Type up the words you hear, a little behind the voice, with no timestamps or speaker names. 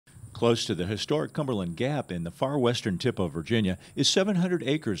Close to the historic Cumberland Gap in the far western tip of Virginia is 700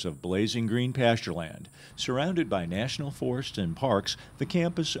 acres of blazing green pasture land. Surrounded by national forests and parks, the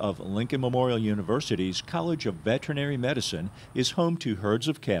campus of Lincoln Memorial University's College of Veterinary Medicine is home to herds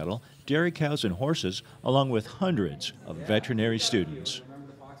of cattle, dairy cows, and horses, along with hundreds of veterinary students.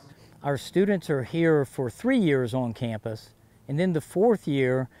 Our students are here for 3 years on campus, and then the 4th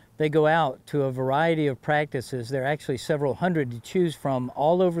year they go out to a variety of practices. There are actually several hundred to choose from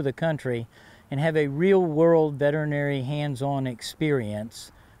all over the country, and have a real-world veterinary hands-on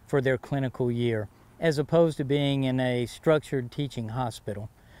experience for their clinical year, as opposed to being in a structured teaching hospital.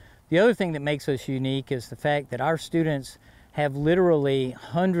 The other thing that makes us unique is the fact that our students have literally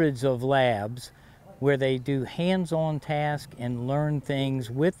hundreds of labs where they do hands-on tasks and learn things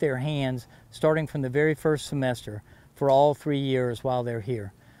with their hands starting from the very first semester for all 3 years while they're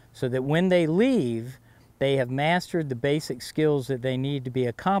here, so that when they leave, they have mastered the basic skills that they need to be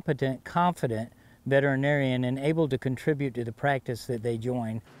a competent, confident veterinarian and able to contribute to the practice that they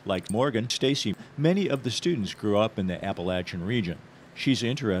join. Like Morgan Stacy, many of the students grew up in the Appalachian region. She's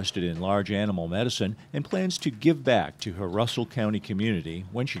interested in large animal medicine and plans to give back to her Russell County community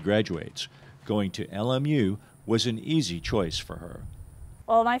when she graduates. Going to LMU was an easy choice for her.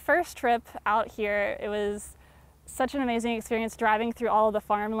 Well, my first trip out here, it was such an amazing experience driving through all of the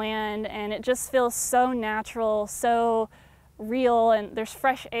farmland, and it just feels so natural, so real, and there's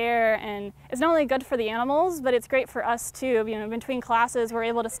fresh air, and it's not only good for the animals, but it's great for us too. You know, between classes, we're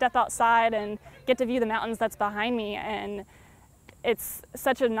able to step outside and get to view the mountains that's behind me, and it's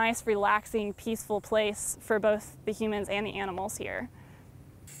such a nice, relaxing, peaceful place for both the humans and the animals here.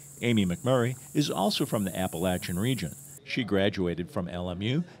 Amy McMurray is also from the Appalachian region. She graduated from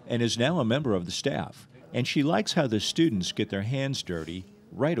LMU and is now a member of the staff. And she likes how the students get their hands dirty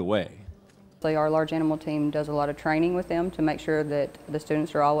right away. Our large animal team does a lot of training with them to make sure that the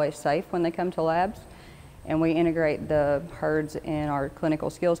students are always safe when they come to labs. And we integrate the herds in our clinical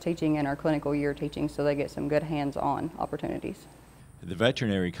skills teaching and our clinical year teaching, so they get some good hands-on opportunities. The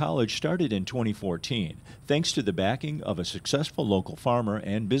Veterinary College started in 2014 thanks to the backing of a successful local farmer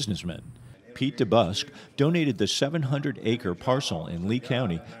and businessman. Pete DeBusk donated the 700-acre parcel in Lee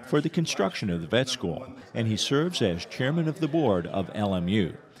County for the construction of the vet school, and he serves as chairman of the board of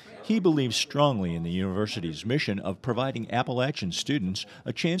LMU. He believes strongly in the university's mission of providing Appalachian students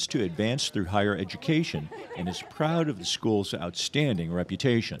a chance to advance through higher education and is proud of the school's outstanding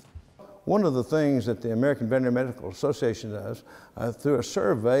reputation. One of the things that the American Veterinary Medical Association does, through a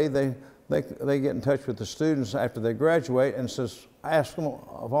survey, they get in touch with the students after they graduate and ask them,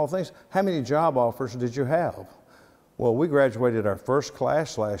 of all things, how many job offers did you have? Well, we graduated our first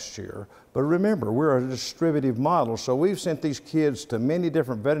class last year, but remember, we're a distributive model, so we've sent these kids to many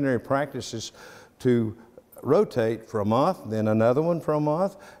different veterinary practices to rotate for a month, then another one for a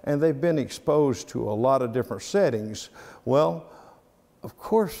month, and they've been exposed to a lot of different settings. Well, of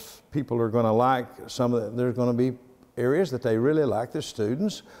course, people are going to like there's going to be areas that they really like the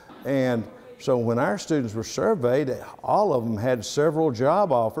students. And so when our students were surveyed, all of them had several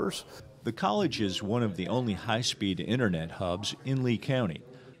job offers. The college is one of the only high-speed internet hubs in Lee County.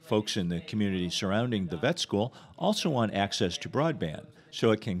 Folks in the community surrounding the vet school also want access to broadband,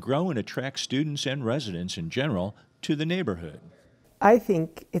 so it can grow and attract students and residents in general to the neighborhood. I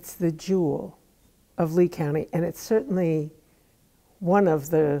think it's the jewel of Lee County, and it's certainly one of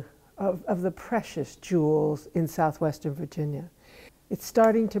the precious jewels in southwestern Virginia. It's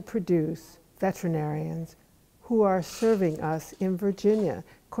starting to produce veterinarians who are serving us in Virginia.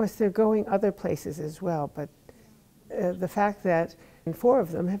 Of course, they're going other places as well, but the fact that 4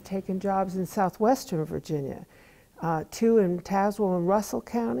 of them have taken jobs in southwestern Virginia, 2 in Tazewell and Russell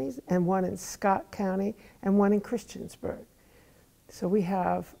counties, and 1 in Scott County, and 1 in Christiansburg. So we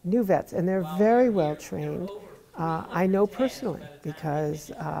have new vets, and they're very well trained. I know personally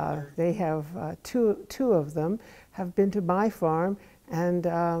because they have two of them have been to my farm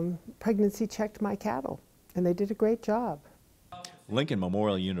and pregnancy checked my cattle, and they did a great job. Lincoln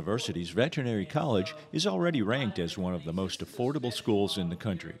Memorial University's Veterinary College is already ranked as one of the most affordable schools in the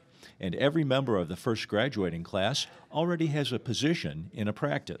country, and every member of the first graduating class already has a position in a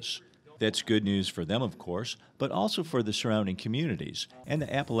practice. That's good news for them, of course, but also for the surrounding communities and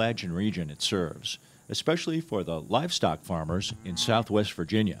the Appalachian region it serves, especially for the livestock farmers in Southwest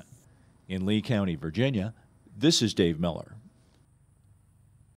Virginia. In Lee County, Virginia, this is Dave Miller.